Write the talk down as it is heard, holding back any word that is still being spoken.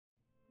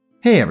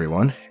Hey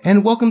everyone,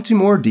 and welcome to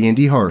more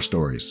DnD Horror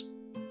Stories.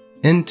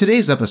 In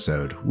today's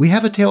episode, we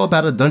have a tale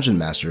about a dungeon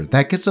master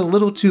that gets a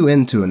little too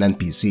into an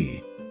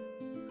NPC,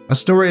 a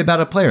story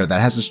about a player that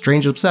has a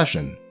strange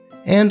obsession,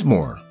 and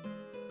more.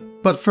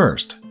 But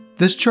first,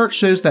 this chart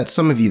shows that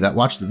some of you that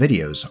watch the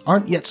videos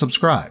aren't yet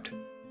subscribed,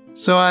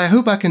 so I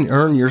hope I can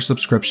earn your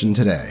subscription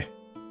today.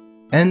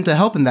 And to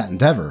help in that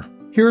endeavor,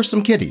 here are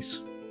some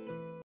kitties.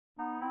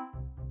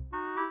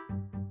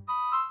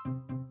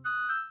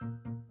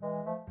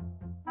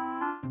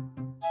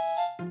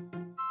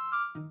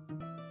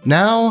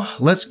 Now,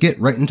 let's get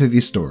right into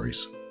these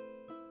stories.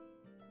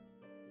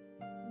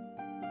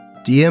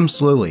 DM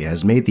Slowly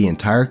has made the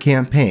entire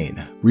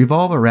campaign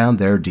revolve around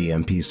their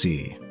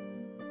DMPC.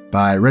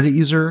 By Reddit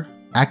user,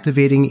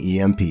 Activating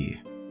EMP.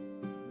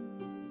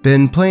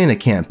 Been playing a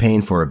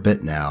campaign for a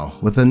bit now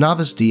with a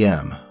novice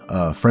DM,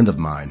 a friend of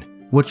mine,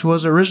 which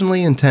was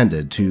originally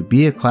intended to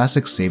be a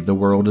classic save the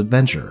world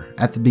adventure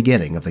at the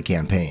beginning of the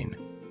campaign,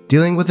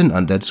 dealing with an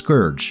undead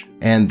scourge,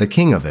 and the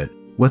king of it,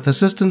 with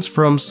assistance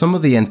from some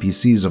of the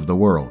NPCs of the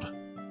world.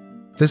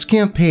 This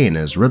campaign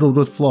is riddled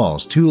with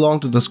flaws too long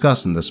to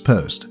discuss in this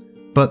post,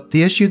 but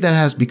the issue that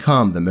has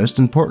become the most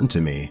important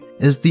to me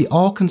is the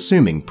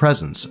all-consuming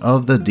presence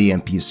of the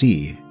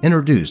DMPC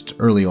introduced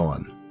early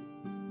on.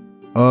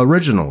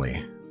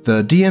 Originally,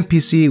 the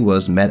DMPC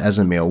was met as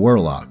a male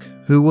warlock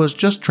who was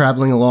just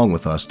traveling along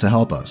with us to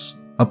help us,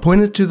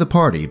 appointed to the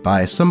party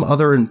by some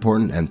other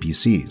important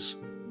NPCs.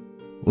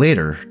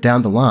 Later,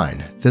 down the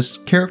line, this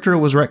character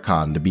was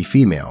retconned to be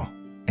female,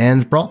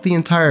 and brought the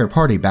entire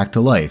party back to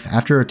life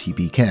after a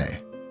TPK.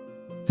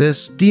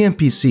 This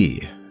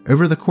DMPC,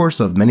 over the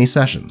course of many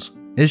sessions,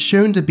 is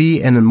shown to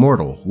be an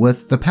immortal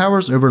with the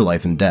powers over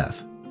life and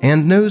death,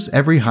 and knows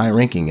every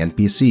high-ranking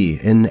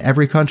NPC in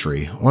every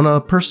country on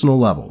a personal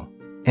level,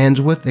 and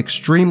with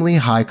extremely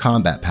high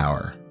combat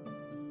power.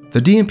 The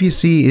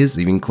DMPC is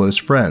even close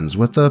friends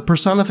with the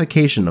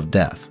personification of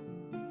death.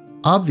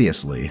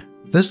 Obviously,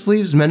 this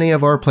leaves many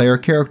of our player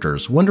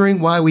characters wondering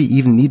why we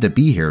even need to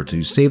be here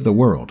to save the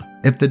world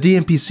if the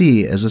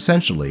DMPC is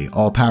essentially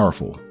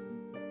all-powerful.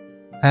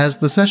 As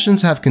the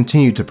sessions have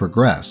continued to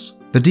progress,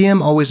 the DM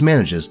always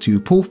manages to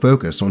pull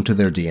focus onto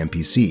their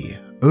DMPC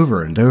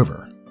over and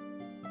over.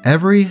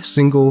 Every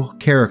single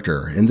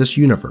character in this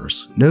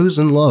universe knows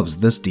and loves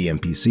this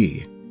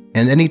DMPC,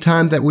 and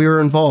anytime that we are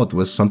involved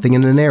with something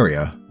in an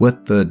area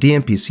with the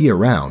DMPC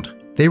around,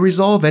 they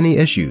resolve any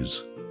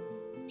issues.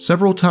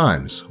 Several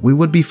times, we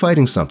would be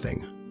fighting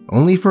something,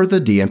 only for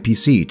the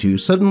DMPC to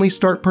suddenly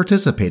start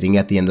participating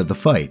at the end of the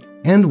fight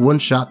and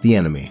one-shot the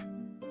enemy.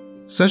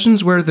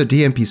 Sessions where the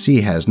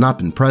DMPC has not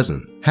been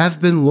present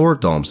have been lore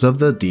dumps of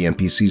the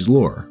DMPC's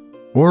lore,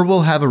 or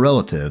will have a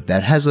relative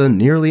that has a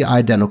nearly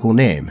identical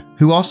name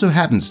who also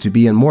happens to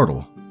be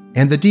immortal,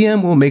 and the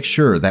DM will make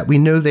sure that we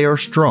know they are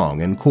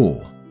strong and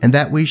cool, and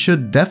that we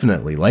should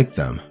definitely like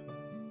them.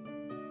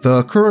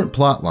 The current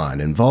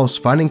plotline involves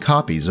finding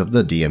copies of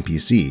the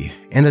DMPC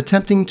and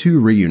attempting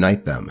to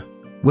reunite them,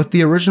 with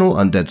the original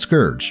Undead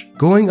Scourge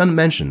going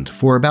unmentioned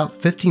for about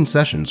 15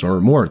 sessions or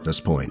more at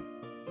this point.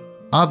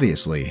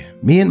 Obviously,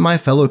 me and my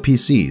fellow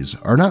PCs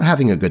are not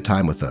having a good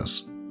time with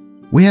this.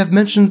 We have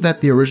mentioned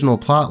that the original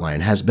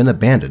plotline has been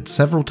abandoned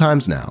several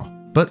times now,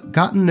 but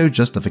gotten no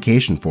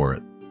justification for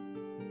it.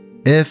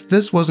 If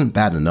this wasn't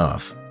bad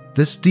enough,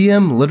 this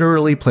DM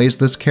literally plays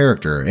this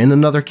character in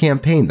another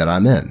campaign that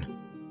I'm in.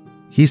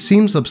 He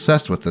seems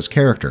obsessed with this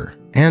character,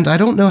 and I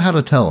don't know how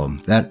to tell him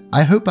that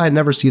I hope I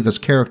never see this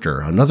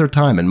character another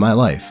time in my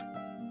life.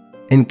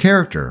 In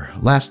character,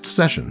 last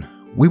session,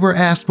 we were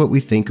asked what we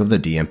think of the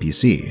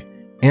DMPC,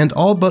 and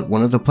all but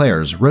one of the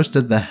players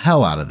roasted the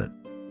hell out of it.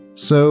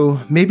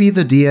 So maybe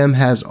the DM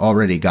has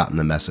already gotten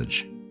the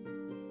message.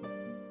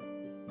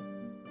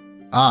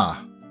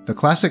 Ah, the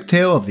classic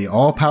tale of the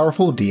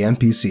all-powerful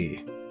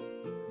DMPC.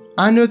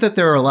 I know that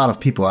there are a lot of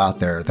people out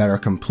there that are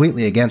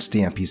completely against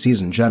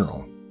DMPCs in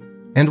general.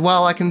 And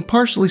while I can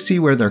partially see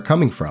where they're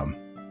coming from,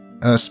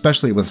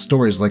 especially with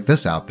stories like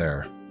this out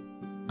there,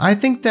 I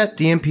think that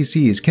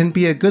DMPCs can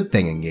be a good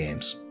thing in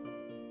games.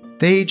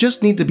 They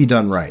just need to be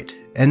done right,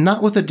 and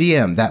not with a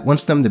DM that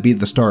wants them to be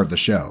the star of the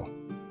show.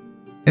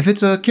 If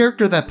it's a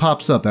character that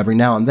pops up every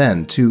now and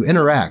then to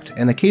interact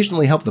and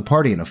occasionally help the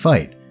party in a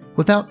fight,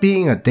 without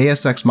being a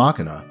deus ex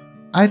machina,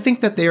 I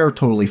think that they are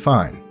totally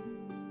fine.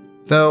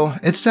 Though,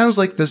 it sounds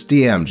like this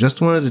DM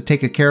just wanted to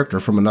take a character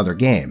from another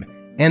game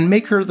and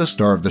make her the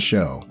star of the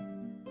show.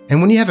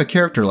 And when you have a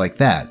character like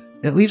that,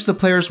 it leaves the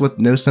players with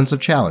no sense of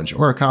challenge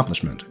or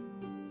accomplishment.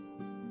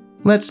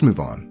 Let's move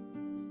on.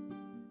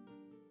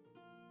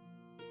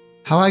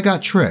 How I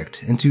got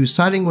tricked into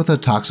siding with a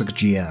toxic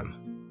GM.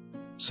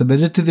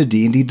 Submitted to the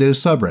DnD Doge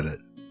subreddit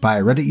by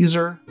Reddit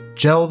user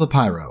Gel the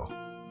Pyro.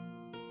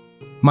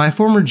 My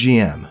former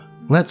GM,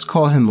 let's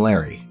call him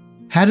Larry,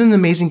 had an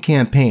amazing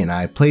campaign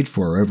I played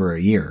for over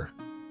a year.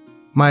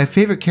 My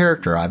favorite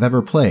character I've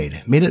ever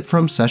played made it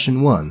from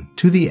session 1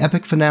 to the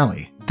epic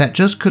finale that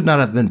just could not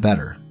have been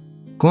better,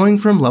 going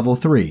from level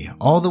 3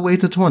 all the way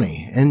to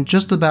 20 in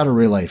just about a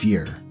real life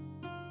year.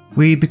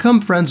 We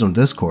become friends on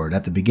Discord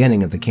at the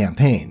beginning of the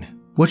campaign,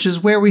 which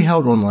is where we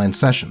held online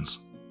sessions,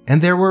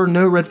 and there were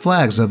no red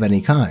flags of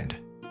any kind.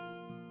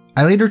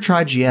 I later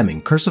tried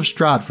GMing Curse of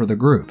Strahd for the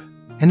group,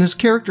 and his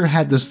character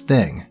had this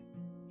thing.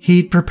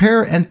 He'd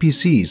prepare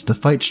NPCs to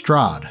fight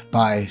Strahd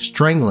by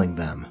strangling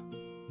them.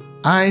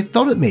 I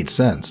thought it made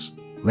sense.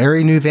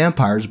 Larry knew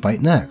vampires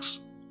bite necks,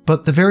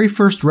 but the very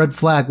first red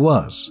flag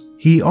was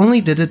he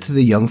only did it to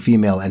the young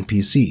female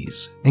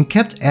NPCs and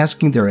kept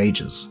asking their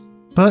ages.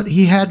 But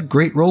he had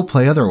great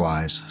roleplay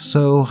otherwise,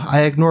 so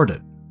I ignored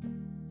it.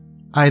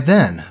 I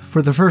then,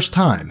 for the first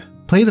time,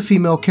 played a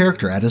female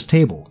character at his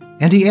table,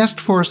 and he asked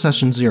for a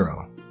session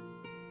 0.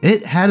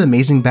 It had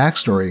amazing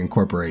backstory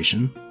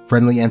incorporation,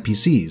 friendly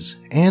NPCs,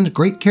 and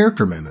great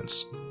character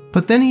moments.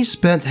 But then he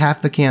spent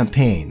half the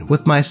campaign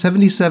with my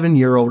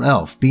 77-year-old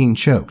elf being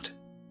choked.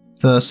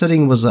 The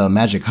setting was a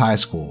magic high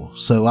school,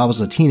 so I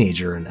was a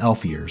teenager in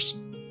elf years.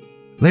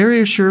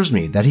 Larry assures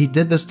me that he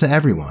did this to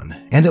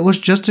everyone, and it was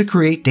just to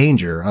create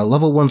danger a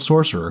level 1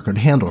 sorcerer could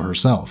handle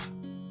herself.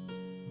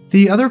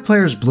 The other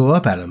players blew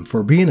up at him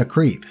for being a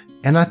creep,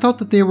 and I thought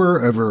that they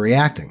were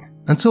overreacting,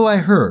 until I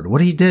heard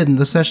what he did in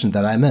the session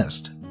that I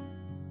missed.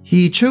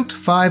 He choked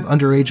 5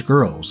 underage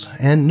girls,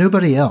 and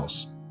nobody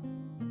else.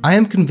 I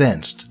am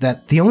convinced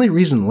that the only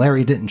reason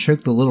Larry didn't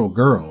choke the little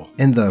girl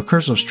in the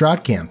Curse of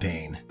Strahd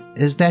campaign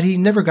is that he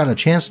never got a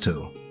chance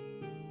to.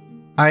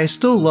 I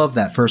still love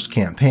that first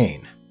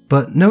campaign,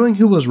 but knowing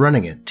who was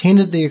running it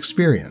tainted the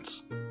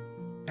experience.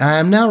 I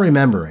am now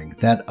remembering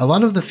that a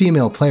lot of the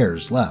female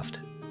players left.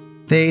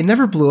 They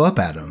never blew up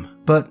at him,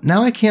 but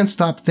now I can't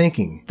stop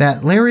thinking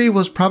that Larry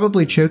was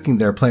probably choking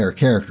their player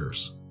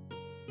characters.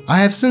 I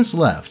have since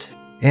left,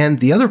 and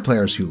the other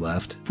players who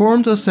left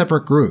formed a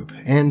separate group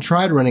and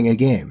tried running a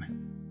game.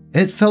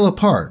 It fell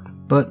apart,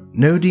 but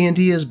no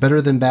D&D is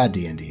better than bad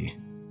D&D.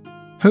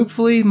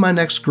 Hopefully my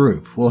next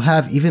group will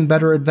have even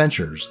better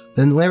adventures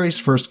than Larry's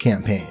first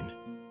campaign.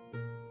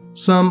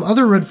 Some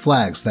other red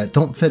flags that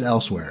don't fit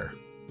elsewhere.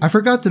 I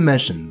forgot to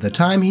mention the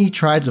time he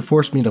tried to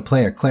force me to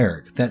play a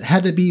cleric that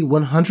had to be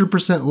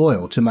 100%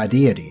 loyal to my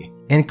deity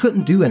and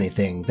couldn't do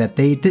anything that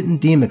they didn't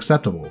deem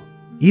acceptable,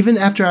 even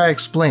after I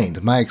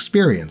explained my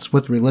experience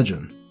with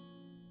religion.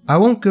 I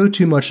won't go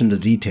too much into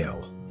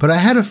detail, but I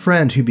had a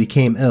friend who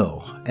became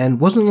ill and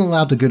wasn't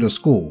allowed to go to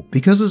school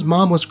because his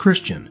mom was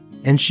Christian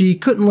and she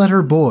couldn't let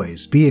her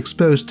boys be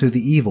exposed to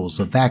the evils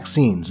of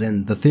vaccines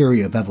and the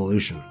theory of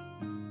evolution.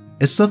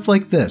 It's stuff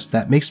like this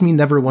that makes me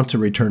never want to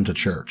return to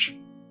church.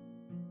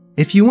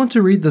 If you want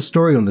to read the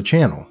story on the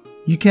channel,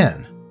 you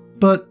can,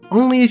 but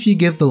only if you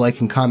give the like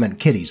and comment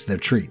kitties their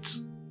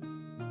treats.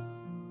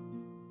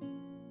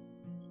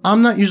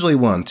 I'm not usually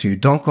one to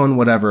dunk on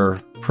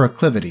whatever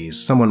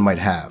proclivities someone might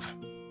have,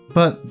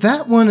 but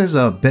that one is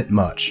a bit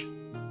much.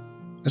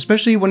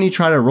 Especially when you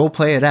try to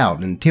roleplay it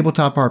out in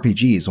tabletop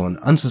RPGs on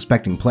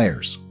unsuspecting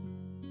players.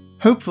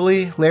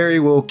 Hopefully, Larry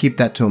will keep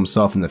that to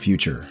himself in the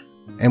future,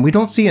 and we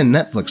don't see a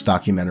Netflix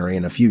documentary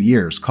in a few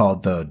years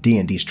called the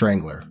DnD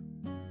Strangler.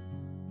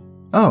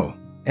 Oh,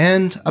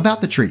 and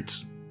about the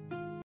treats.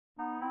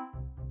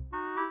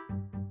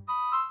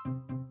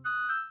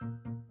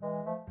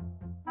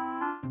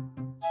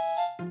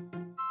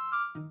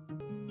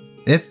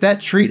 If that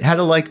treat had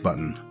a like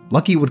button,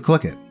 Lucky would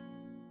click it.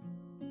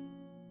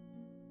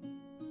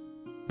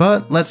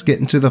 But let's get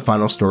into the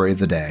final story of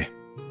the day.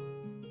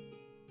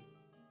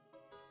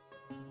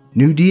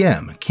 New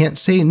DM can't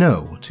say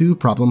no to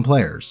problem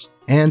players,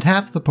 and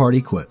half the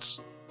party quits.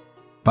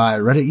 By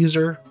Reddit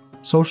user,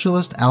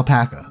 Socialist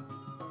Alpaca.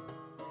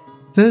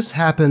 This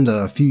happened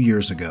a few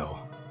years ago.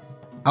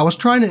 I was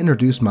trying to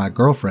introduce my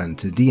girlfriend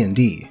to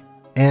D&D,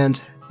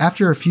 and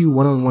after a few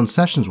one-on-one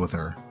sessions with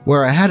her,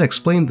 where I had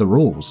explained the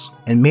rules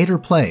and made her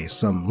play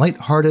some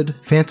light-hearted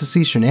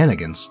fantasy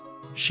shenanigans,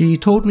 she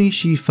told me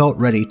she felt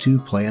ready to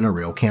play in a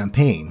real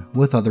campaign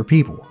with other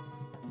people.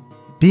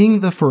 Being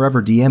the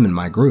forever DM in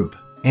my group,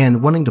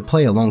 and wanting to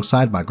play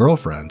alongside my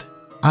girlfriend,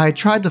 I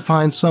tried to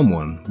find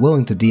someone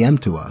willing to DM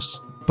to us,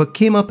 but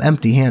came up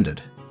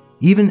empty-handed,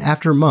 even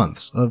after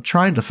months of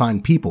trying to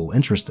find people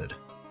interested.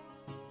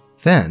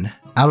 Then,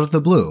 out of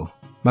the blue,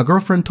 my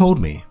girlfriend told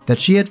me that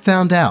she had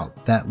found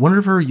out that one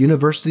of her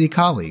university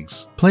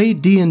colleagues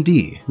played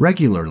D&D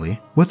regularly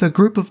with a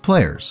group of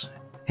players,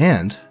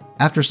 and,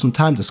 after some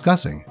time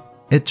discussing,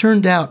 it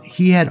turned out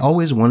he had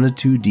always wanted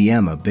to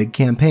DM a big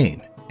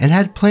campaign and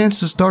had plans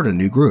to start a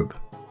new group.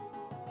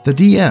 The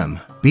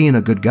DM, being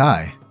a good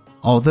guy,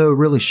 although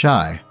really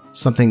shy,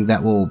 something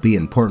that will be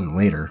important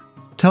later,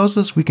 tells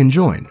us we can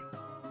join.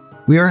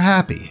 We are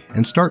happy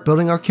and start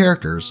building our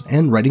characters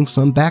and writing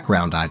some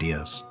background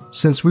ideas,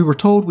 since we were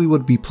told we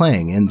would be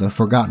playing in the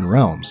Forgotten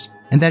Realms,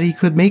 and that he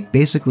could make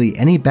basically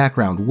any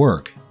background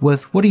work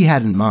with what he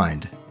had in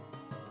mind.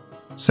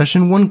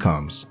 Session 1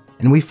 comes,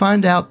 and we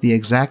find out the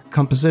exact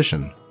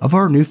composition of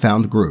our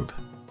newfound group.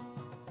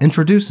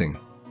 Introducing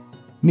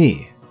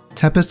me,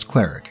 Tempest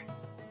Cleric,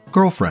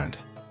 girlfriend,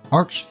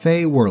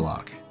 Archfey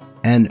Warlock,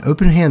 an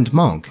open-hand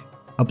monk,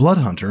 a blood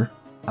hunter,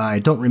 I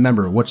don't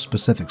remember which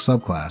specific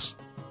subclass,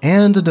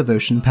 and a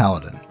devotion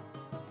paladin.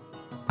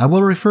 I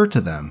will refer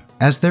to them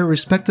as their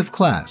respective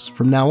class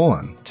from now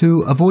on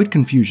to avoid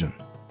confusion.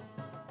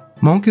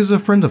 Monk is a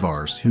friend of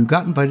ours who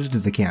got invited to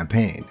the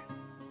campaign.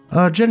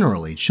 A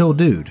generally chill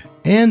dude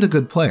and a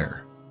good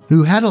player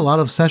who had a lot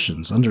of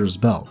sessions under his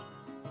belt.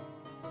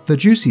 The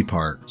juicy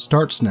part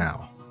starts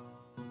now.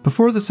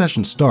 Before the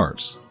session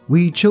starts,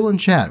 we chill and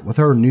chat with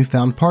our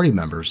newfound party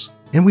members,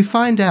 and we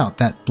find out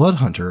that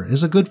Bloodhunter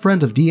is a good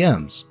friend of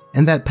DM's,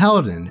 and that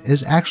Paladin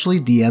is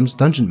actually DM's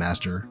dungeon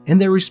master in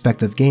their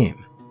respective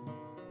game.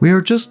 We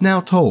are just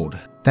now told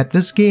that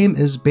this game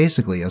is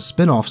basically a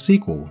spin-off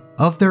sequel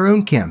of their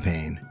own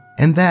campaign,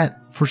 and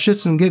that, for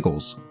shits and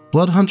giggles,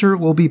 Bloodhunter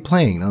will be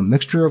playing a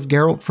mixture of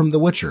Geralt from The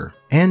Witcher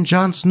and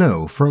Jon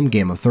Snow from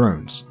Game of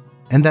Thrones,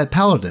 and that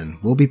Paladin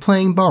will be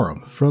playing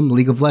Barham from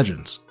League of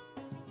Legends.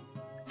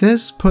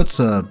 This puts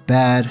a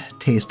bad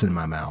taste in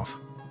my mouth,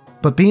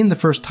 but being the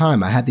first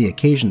time I had the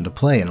occasion to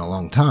play in a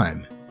long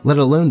time, let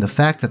alone the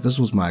fact that this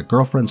was my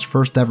girlfriend's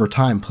first ever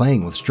time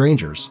playing with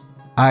strangers,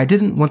 I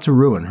didn't want to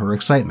ruin her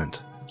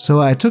excitement,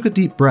 so I took a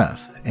deep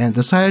breath and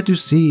decided to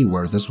see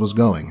where this was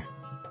going.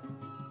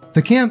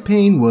 The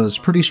campaign was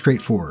pretty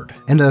straightforward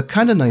and a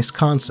kinda nice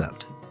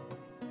concept.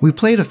 We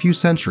played a few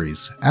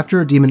centuries after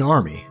a demon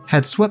army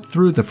had swept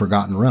through the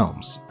Forgotten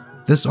Realms.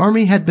 This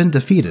army had been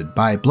defeated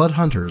by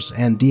Bloodhunters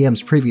and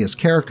DM's previous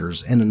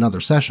characters in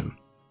another session.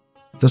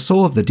 The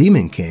soul of the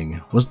Demon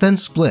King was then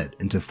split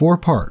into 4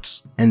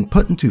 parts and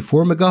put into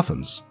 4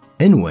 MacGuffins,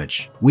 in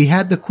which we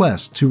had the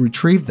quest to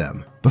retrieve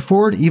them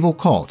before an evil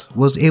cult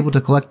was able to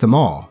collect them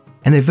all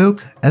and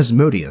evoke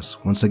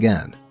Asmodeus once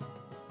again.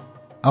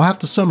 I'll have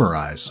to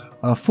summarize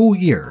a full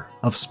year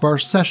of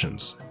sparse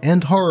sessions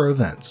and horror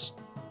events.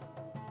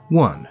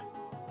 1.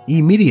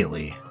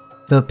 Immediately,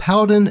 the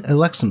Paladin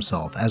elects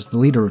himself as the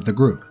leader of the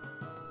group.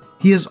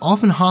 He is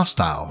often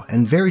hostile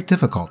and very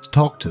difficult to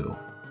talk to.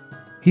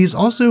 He is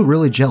also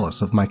really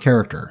jealous of my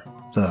character,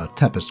 the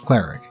Tempest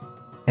Cleric,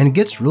 and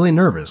gets really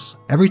nervous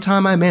every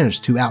time I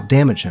manage to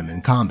outdamage him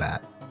in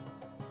combat.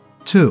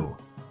 2.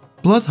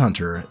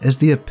 Bloodhunter is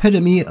the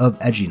epitome of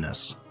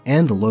edginess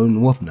and lone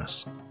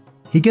wolfness.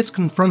 He gets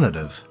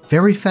confrontative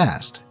very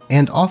fast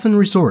and often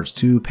resorts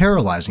to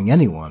paralyzing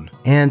anyone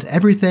and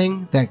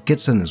everything that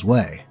gets in his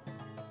way.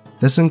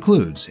 This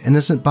includes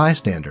innocent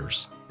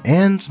bystanders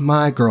and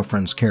my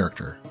girlfriend's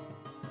character.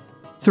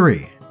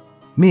 3.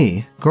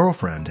 Me,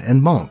 girlfriend,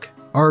 and Monk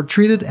are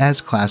treated as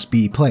Class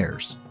B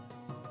players.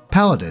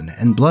 Paladin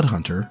and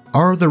Bloodhunter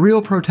are the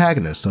real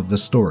protagonists of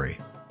this story.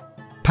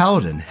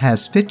 Paladin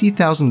has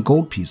 50,000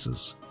 gold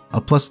pieces,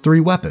 a +3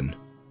 weapon,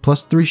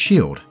 +3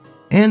 shield,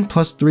 and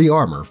 +3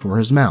 armor for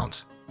his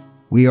mount.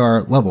 We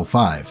are level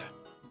 5.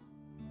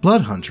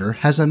 Bloodhunter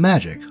has a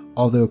magic,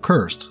 although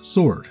cursed,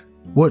 sword,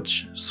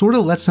 which sorta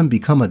lets him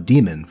become a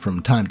demon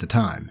from time to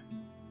time.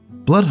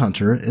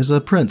 Bloodhunter is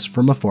a prince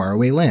from a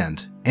faraway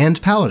land,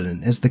 and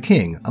Paladin is the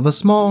king of a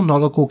small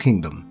nautical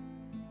kingdom.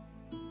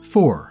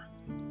 4.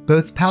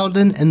 Both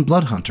Paladin and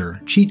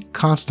Bloodhunter cheat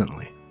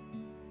constantly.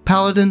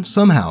 Paladin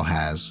somehow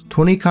has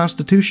 20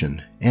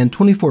 constitution and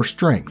 24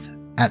 strength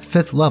at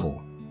 5th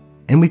level,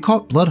 and we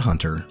caught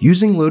Bloodhunter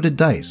using loaded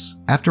dice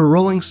after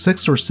rolling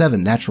 6 or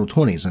 7 natural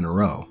 20s in a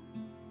row.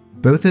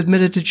 Both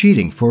admitted to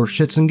cheating for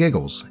shits and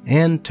giggles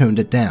and toned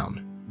it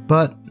down,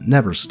 but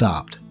never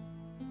stopped.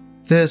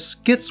 This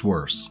gets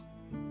worse.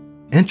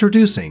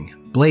 Introducing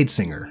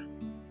Bladesinger.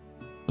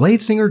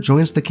 Bladesinger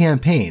joins the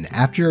campaign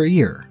after a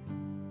year.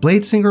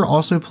 Bladesinger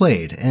also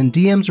played in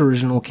DM's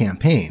original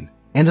campaign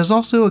and is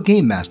also a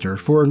game master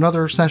for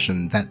another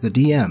session that the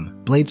DM,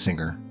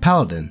 Bladesinger,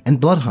 Paladin, and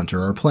Bloodhunter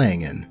are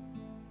playing in.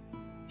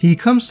 He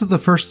comes to the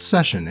first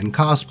session in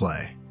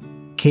cosplay,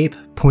 cape,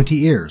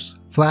 pointy ears,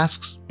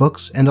 flasks,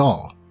 books, and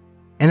all,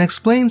 and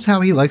explains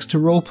how he likes to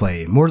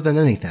roleplay more than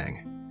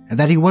anything, and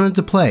that he wanted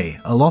to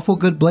play a lawful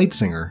good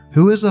Bladesinger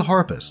who is a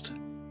harpist.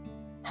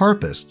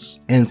 Harpists,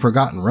 in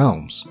Forgotten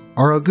Realms,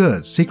 are a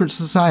good secret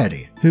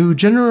society who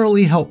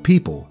generally help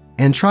people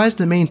and tries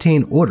to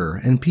maintain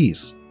order and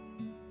peace.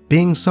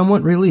 Being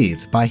somewhat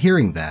relieved by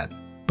hearing that,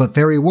 but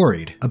very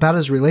worried about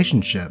his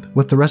relationship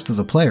with the rest of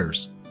the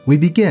players, we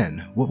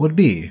begin what would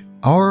be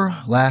our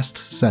last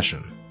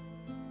session.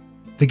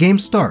 The game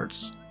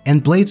starts,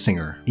 and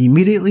Bladesinger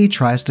immediately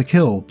tries to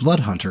kill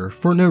Bloodhunter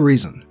for no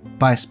reason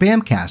by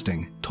spam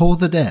casting Toll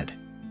the Dead.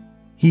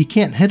 He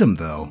can't hit him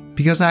though,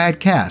 because I had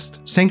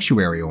cast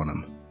Sanctuary on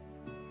him.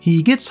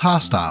 He gets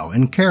hostile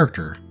in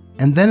character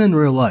and then in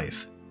real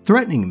life,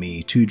 threatening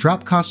me to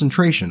drop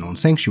concentration on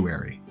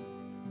Sanctuary.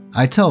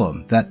 I tell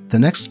him that the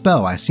next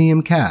spell I see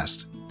him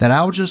cast, that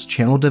I'll just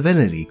channel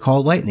divinity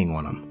called lightning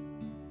on him.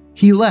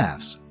 He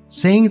laughs,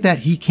 saying that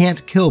he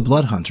can't kill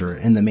Bloodhunter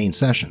in the main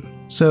session,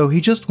 so he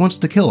just wants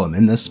to kill him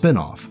in this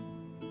spin-off.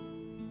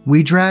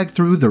 We drag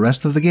through the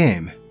rest of the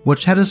game,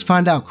 which had us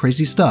find out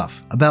crazy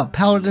stuff about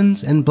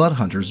Paladins and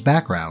Bloodhunters'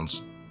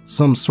 backgrounds.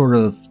 Some sort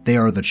of they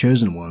are the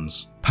chosen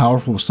ones,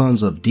 powerful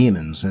sons of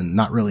demons and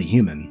not really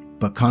human,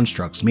 but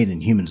constructs made in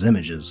humans'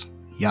 images,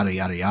 yada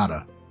yada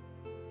yada.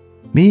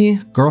 Me,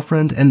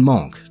 girlfriend, and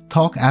Monk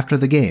talk after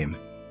the game,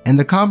 and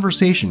the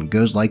conversation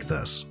goes like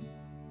this.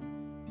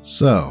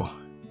 So,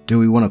 Do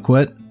we want to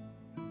quit?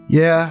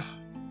 Yeah.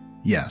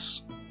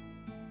 Yes.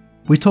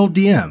 We told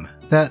DM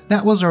that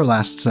that was our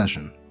last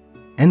session,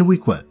 and we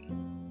quit.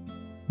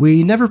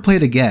 We never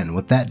played again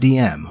with that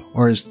DM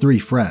or his 3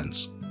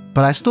 friends,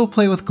 but I still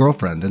play with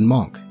Girlfriend and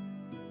Monk.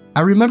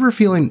 I remember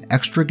feeling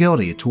extra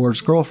guilty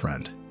towards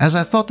Girlfriend, as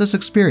I thought this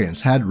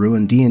experience had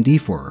ruined D&D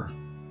for her.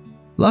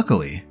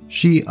 Luckily,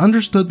 she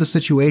understood the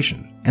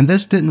situation, and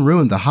this didn't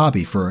ruin the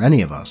hobby for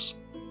any of us.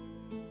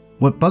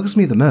 What bugs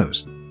me the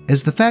most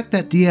is the fact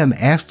that DM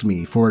asked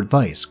me for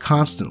advice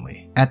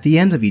constantly at the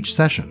end of each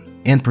session,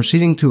 and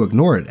proceeding to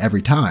ignore it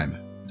every time,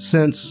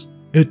 since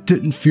it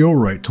didn't feel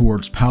right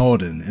towards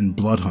Paladin and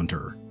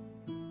Bloodhunter.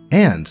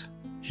 And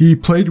he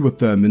played with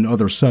them in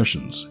other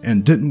sessions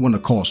and didn't want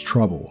to cause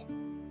trouble.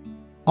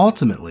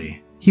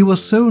 Ultimately, he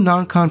was so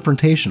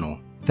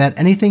non-confrontational that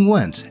anything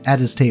went at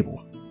his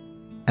table.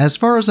 As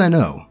far as I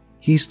know,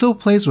 he still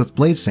plays with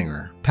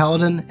Bladesinger,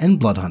 Paladin, and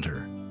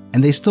Bloodhunter,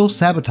 and they still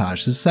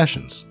sabotage his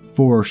sessions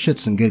for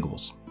shits and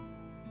giggles.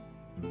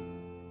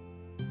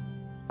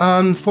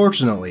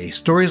 Unfortunately,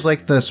 stories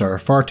like this are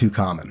far too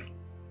common.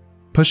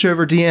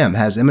 Pushover DM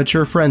has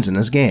immature friends in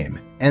his game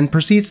and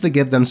proceeds to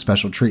give them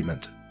special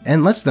treatment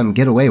and lets them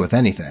get away with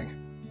anything.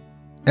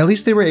 At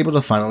least they were able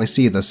to finally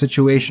see the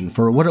situation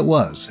for what it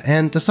was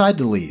and decide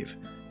to leave,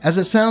 as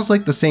it sounds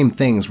like the same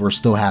things were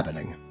still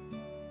happening.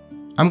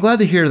 I'm glad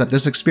to hear that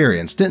this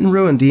experience didn't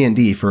ruin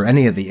D&D for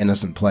any of the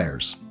innocent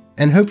players,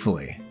 and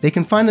hopefully they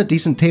can find a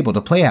decent table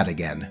to play at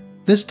again,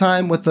 this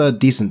time with a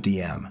decent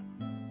DM.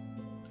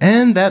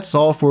 And that's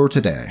all for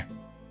today.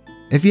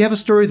 If you have a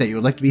story that you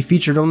would like to be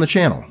featured on the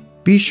channel,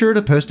 be sure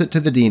to post it to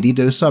the D&D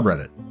Doge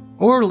subreddit,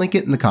 or link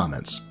it in the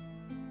comments.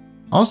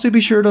 Also be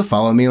sure to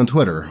follow me on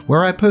Twitter,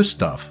 where I post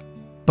stuff,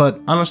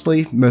 but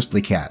honestly,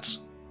 mostly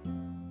cats.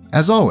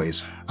 As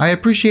always, I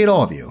appreciate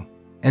all of you,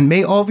 and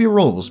may all of your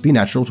rolls be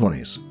natural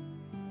 20s.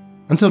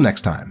 Until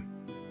next time.